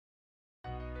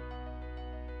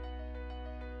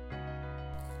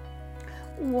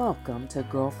Welcome to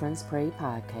Girlfriends Pray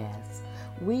Podcast.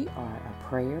 We are a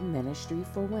prayer ministry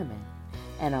for women,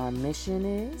 and our mission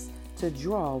is to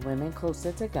draw women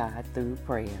closer to God through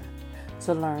prayer.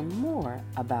 To learn more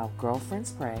about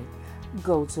Girlfriends Pray,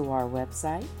 go to our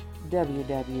website,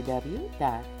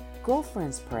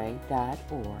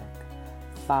 www.girlfriendspray.org.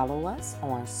 Follow us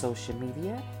on social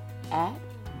media at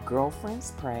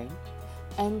Girlfriends Pray,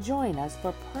 and join us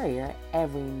for prayer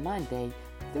every Monday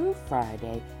through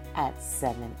Friday at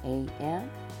 7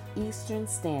 a.m. Eastern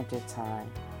Standard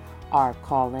Time. Our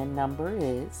call-in number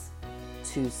is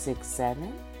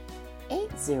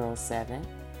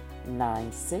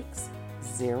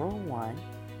 267-807-9601,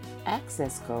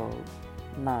 access code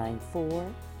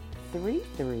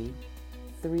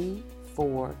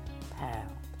 943334#.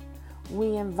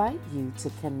 We invite you to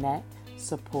connect,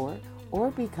 support,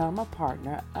 or become a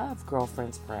partner of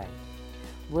Girlfriends Pray.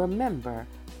 Remember,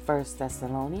 1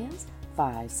 Thessalonians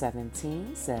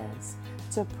 5:17 says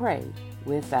to pray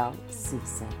without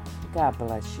ceasing. God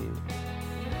bless you.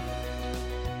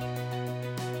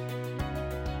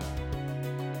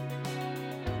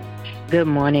 Good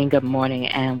morning,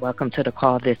 and welcome to the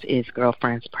call. This is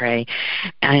Girlfriends Pray.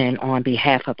 And on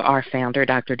behalf of our founder,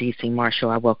 Dr. D.C. Marshall,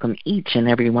 I welcome each and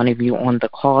every one of you on the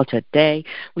call today.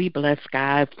 We bless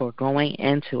God for going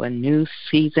into a new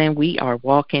season. We are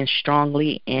walking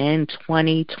strongly in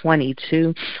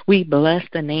 2022. We bless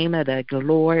the name of the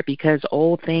Lord because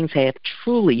old things have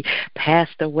truly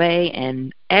passed away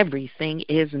and everything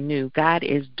is new. God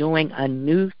is doing a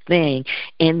new thing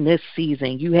in this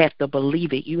season. You have to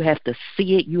believe it. You have to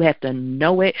see it. You have to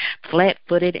know it,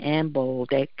 flat-footed and bold,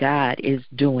 that God is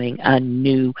doing a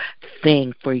new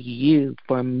thing for you,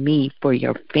 for me, for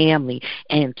your family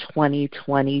in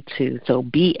 2022. So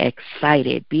be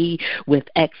excited. Be with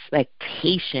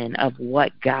expectation of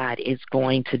what God is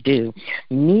going to do.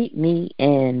 Meet me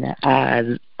in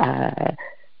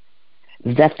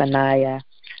Zephaniah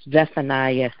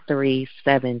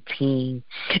 3:17.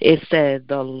 It says,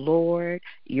 the Lord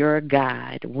your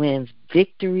God wins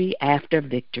victory after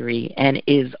victory and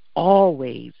is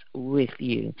always with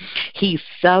you. He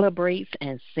celebrates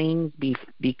and sings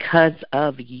because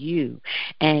of you,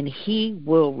 and he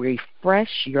will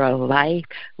refresh your life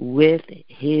with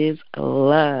his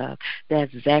love.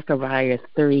 That's Zechariah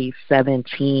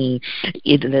 3:17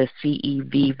 in the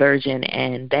CEV version,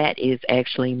 and that is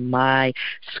actually my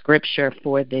scripture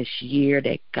for this year,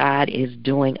 that God is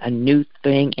doing a new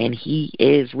thing and he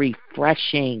is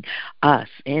refreshing us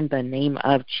in the name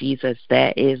of Jesus.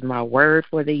 That is my word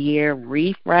for the year,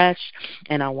 refresh,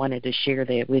 and I wanted to share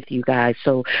that with you guys.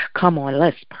 So come on,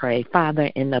 let's pray.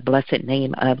 Father, in the blessed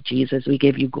name of Jesus, we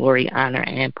give you glory, honor,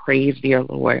 and praise, dear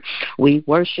Lord. We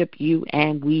worship you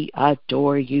and we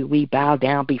adore you. We bow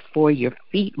down before your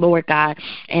feet, Lord God,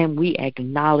 and we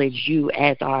acknowledge you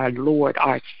as our Lord,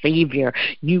 our Savior.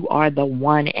 You are the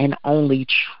one and only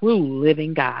true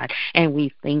living God, and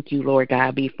we thank you, Lord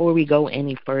God. Before we go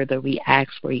any further, we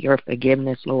ask for your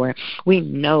forgiveness, Lord. We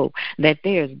know that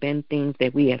there's been things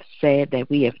that we have said, that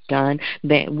we have done,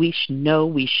 that we know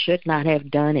we should not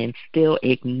have done, and still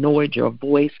ignored your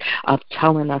voice of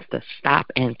telling us to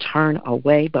stop and turn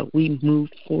away, but we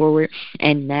moved forward,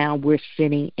 and now we're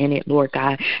sitting in it, Lord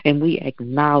God, and we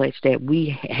acknowledge that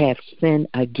we have sinned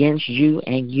against you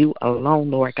and you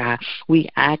alone, Lord God. We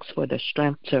ask for the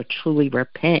strength to truly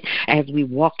repent as we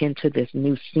walk into this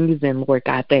new season, Lord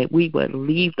God, that we would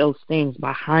leave those things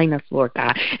behind us, Lord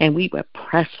God, and we would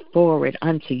press forward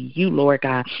unto you, Lord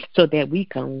God, so that we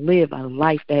can live a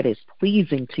life that is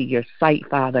pleasing to your sight,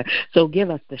 Father. So give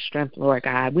us the strength, Lord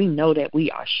God. We know that we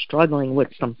are struggling with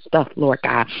some stuff, Lord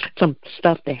God, some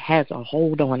stuff that has a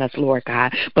hold on us, Lord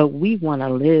God, but we want to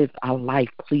live a life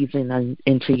pleasing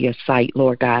into your sight,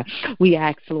 Lord God. We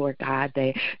ask, Lord God,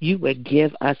 that you would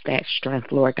give us that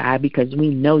strength, Lord God, because we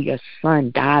know your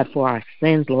Son died for our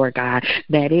sins, Lord God,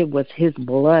 that it was his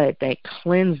blood that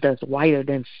cleansed us whiter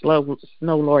than snow,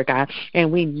 Lord God,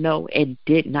 and we know it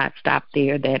did not stop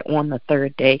there, that on the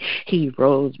third day he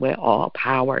rose with all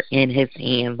power in his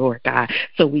hand, Lord God.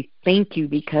 So we thank you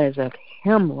because of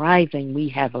him rising, we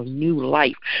have a new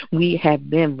life. We have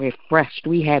been refreshed.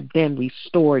 We have been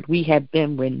restored. We have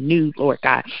been renewed, Lord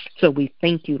God. So we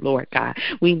thank you, Lord God.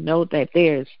 We know that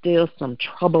there is still some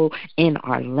trouble in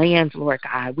our lands, Lord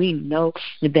God. We know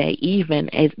that even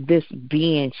as this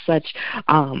being such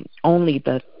only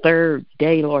the third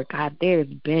day, Lord God, there's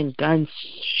been gun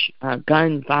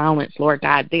violence, Lord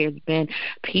God. There's been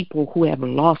people who have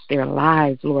lost their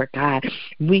lives, Lord God.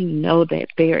 We know that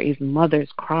there is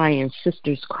mothers crying, sisters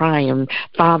sisters crying,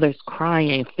 fathers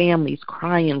crying, families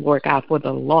crying, Lord God, for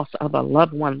the loss of a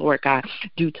loved one, Lord God,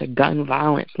 due to gun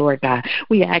violence, Lord God.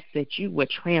 We ask that you would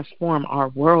transform our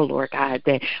world, Lord God,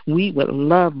 that we would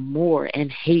love more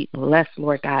and hate less,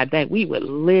 Lord God, that we would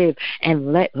live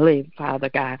and let live, Father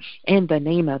God. In the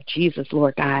name of Jesus,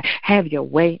 Lord God, have your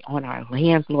way on our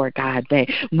lands, Lord God, that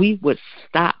we would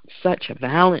stop such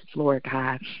violence, Lord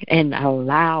God, and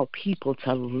allow people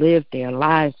to live their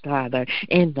lives, Father,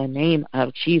 in the name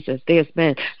of Jesus. There's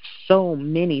been so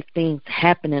many things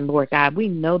happening, Lord God. We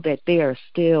know that there are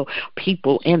still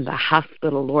people in the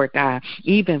hospital, Lord God,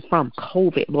 even from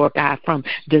COVID, Lord God, from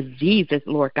diseases,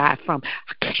 Lord God, from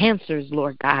cancers,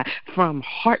 Lord God, from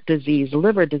heart disease,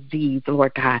 liver disease,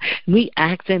 Lord God. We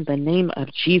ask in the name of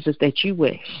Jesus that you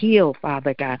would heal,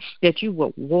 Father God, that you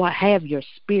would have your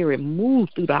spirit move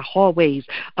through the hallways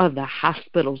of the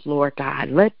hospitals, Lord God.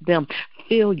 Let them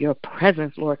feel your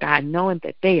presence, Lord God, knowing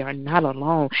that they are not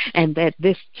alone and that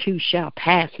this too shall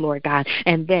pass, Lord God,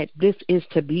 and that this is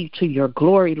to be to your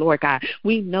glory, Lord God.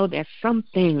 We know that some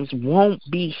things won't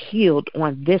be healed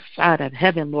on this side of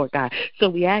heaven, Lord God. So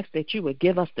we ask that you would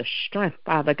give us the strength,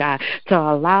 Father God, to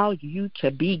allow you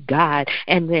to be God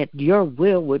and that your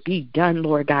will would be done,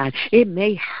 Lord God. It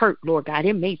may hurt, Lord God.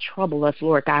 It may trouble us,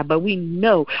 Lord God, but we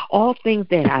know all things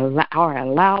that are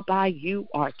allowed by you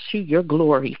are to your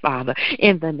glory, Father.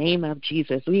 In the name of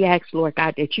Jesus, we ask, Lord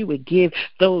God, that you would give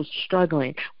those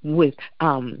struggling with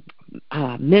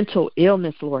mental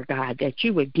illness, Lord God, that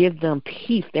you would give them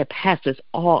peace that passes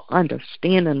all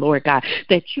understanding, Lord God,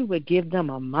 that you would give them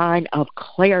a mind of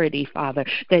clarity, Father,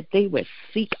 that they would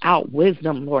seek out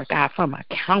wisdom, Lord God, from a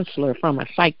counselor, from a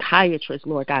psychiatrist,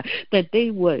 Lord God, that they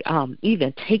would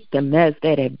even take the meds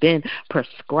that have been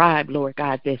prescribed, Lord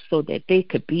God, that so that they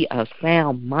could be of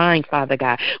sound mind, Father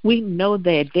God. We know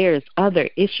that there's other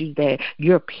issues that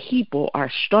your people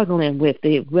are struggling with,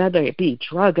 whether it be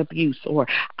drug abuse or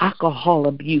alcohol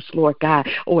abuse, Lord God,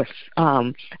 or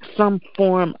some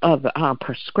form of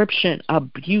prescription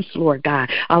abuse, Lord God.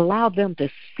 Allow them to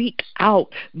seek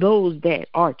out those that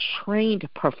are trained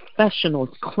professionals,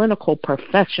 clinical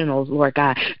professionals, Lord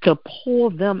God, to pull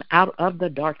them out of the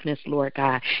darkness, Lord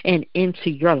God, and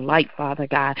into your light, Father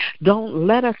God. Don't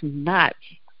let us not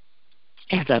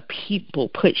as a people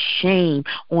put shame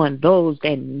on those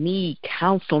that need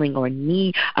counseling or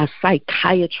need a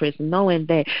psychiatrist, knowing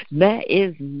that that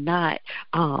is not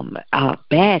a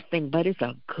bad thing, but it's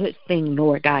a good thing,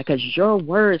 Lord God, because your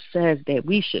word says that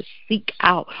we should seek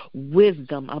out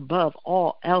wisdom above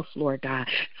all else, Lord God.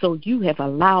 So you have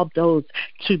allowed those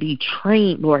to be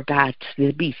trained, Lord God,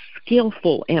 to be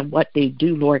skillful in what they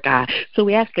do, Lord God. So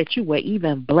we ask that you would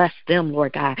even bless them,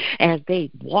 Lord God, as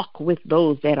they walk with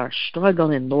those that are struggling,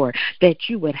 Lord, that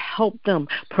you would help them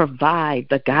provide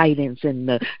the guidance and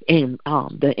the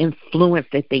influence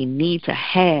that they need to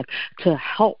have to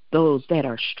help those that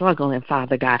are struggling,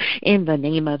 Father God, in the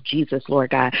name of Jesus, Lord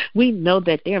God. We know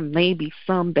that there may be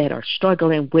some that are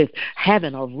struggling with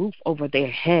having a roof over their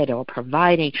head or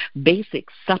providing basic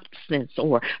substance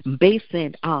or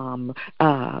basic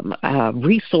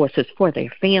resources for their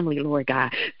family, Lord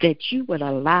God, that you would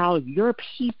allow your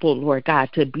people, Lord God,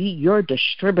 to be your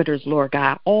distributors, Lord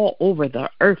God, all over the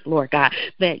earth, Lord God,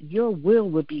 that your will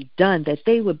would be done, that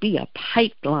they would be a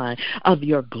pipeline of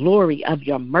your glory, of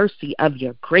your mercy, of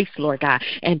your grace, Lord God,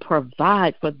 and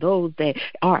provide for those that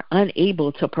are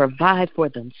unable to provide for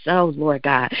themselves, Lord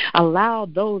God. Allow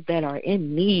those that are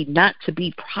in need not to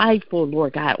be prideful,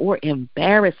 Lord God, or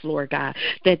embarrassed, Lord God,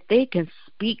 that they can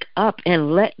speak up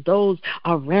and let those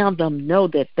around them know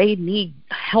that they need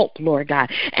help, Lord God,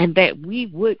 and that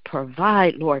we would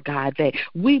provide, Lord God, that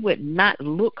we would not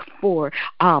look for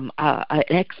an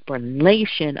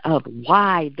explanation of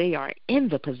why they are in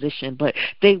the position, but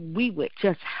that we would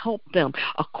just help them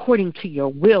according to your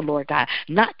will, Lord God,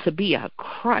 not to be a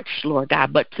crutch, Lord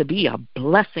God, but to be a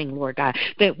blessing, Lord God,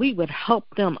 that we would help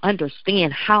them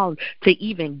understand how to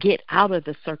even get out of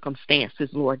the circumstances,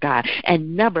 Lord God,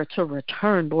 and never to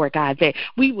return, Lord God, that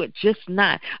we would just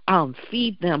not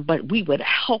feed them, but we would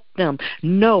help them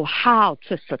know how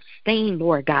to sustain,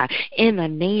 Lord God, in the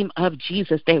name of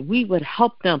Jesus, that we would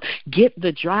help them get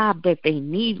the job that they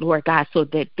need, Lord God, so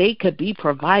that they could be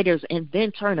providers and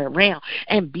then turn around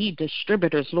and be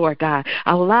distributors, Lord God.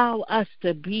 Allow us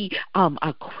to be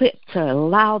equipped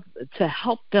to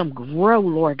help them grow,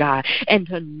 Lord God, and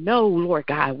to know, Lord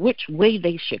God, which way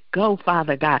they should go,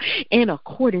 Father God, in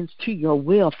accordance to your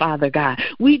will, Father God.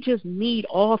 We just need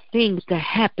all things to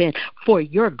happen for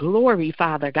your glory,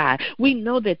 Father Father God. We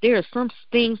know that there are some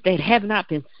things that have not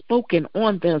been spoken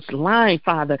on this line,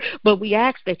 Father, but we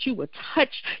ask that you would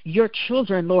touch your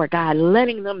children, Lord God,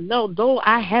 letting them know, though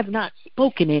I have not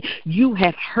spoken it, you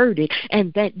have heard it,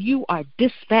 and that you are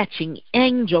dispatching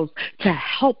angels to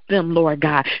help them, Lord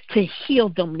God, to heal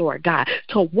them, Lord God,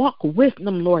 to walk with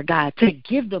them, Lord God, to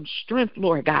give them strength,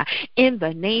 Lord God, in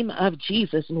the name of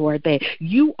Jesus, Lord, that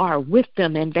you are with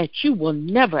them and that you will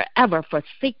never, ever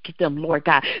forsake them, Lord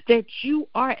God, that you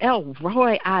are El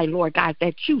Roi, Lord God,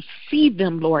 that you see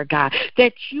them, Lord God,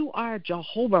 that you are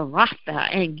Jehovah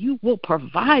Rapha and you will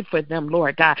provide for them,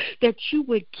 Lord God, that you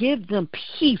would give them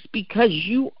peace because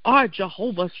you are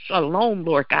Jehovah Shalom,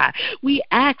 Lord God. We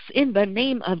ask in the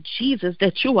name of Jesus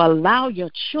that you allow your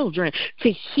children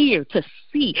to hear, to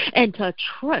see, and to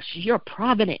trust your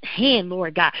provident hand,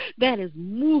 Lord God, that is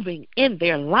moving in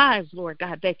their lives, Lord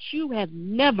God, that you have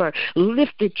never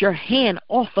lifted your hand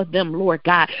off of them, Lord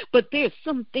God. But there's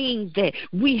some things that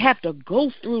we have to go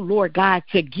through, Lord God,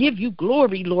 to give you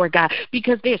glory, Lord God,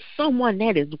 because there's someone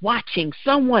that is watching,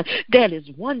 someone that is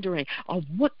wondering of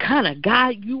what kind of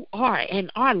God you are,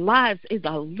 and our lives is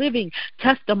a living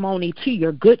testimony to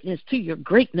your goodness, to your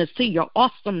greatness, to your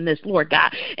awesomeness, Lord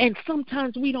God. And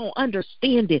sometimes we don't understand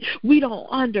it. We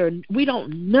don't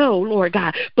know, Lord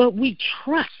God, but we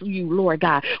trust you, Lord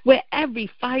God, with every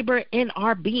fiber in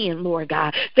our being, Lord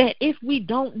God, that if we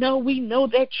don't know, we know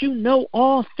that you know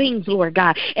all things, Lord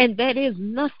God, and that is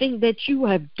nothing that you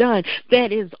have done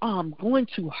that is going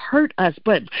to hurt us,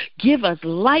 but give us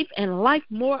life and life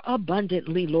more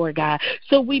abundantly, Lord God.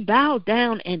 So we bow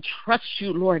down and trust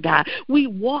you, Lord God. We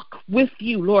walk with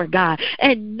you, Lord God,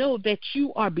 and know that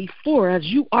you are before us,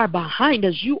 you are behind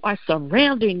us, you are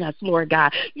surrounding us, Lord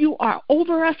God. You are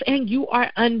over us and you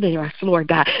are under us, Lord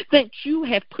God. That you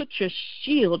have put your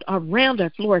shield around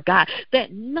us, Lord God,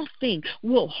 that nothing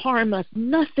will harm us,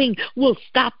 nothing will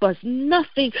stop us,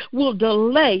 nothing will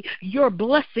delay your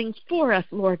blessings for us,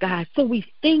 Lord God. So we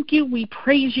thank you, we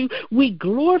praise you, we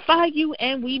glorify you,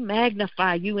 and we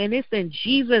magnify you. And it's in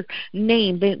Jesus'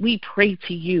 name that we pray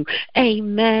to you.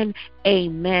 Amen,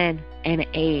 amen, and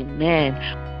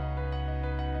amen.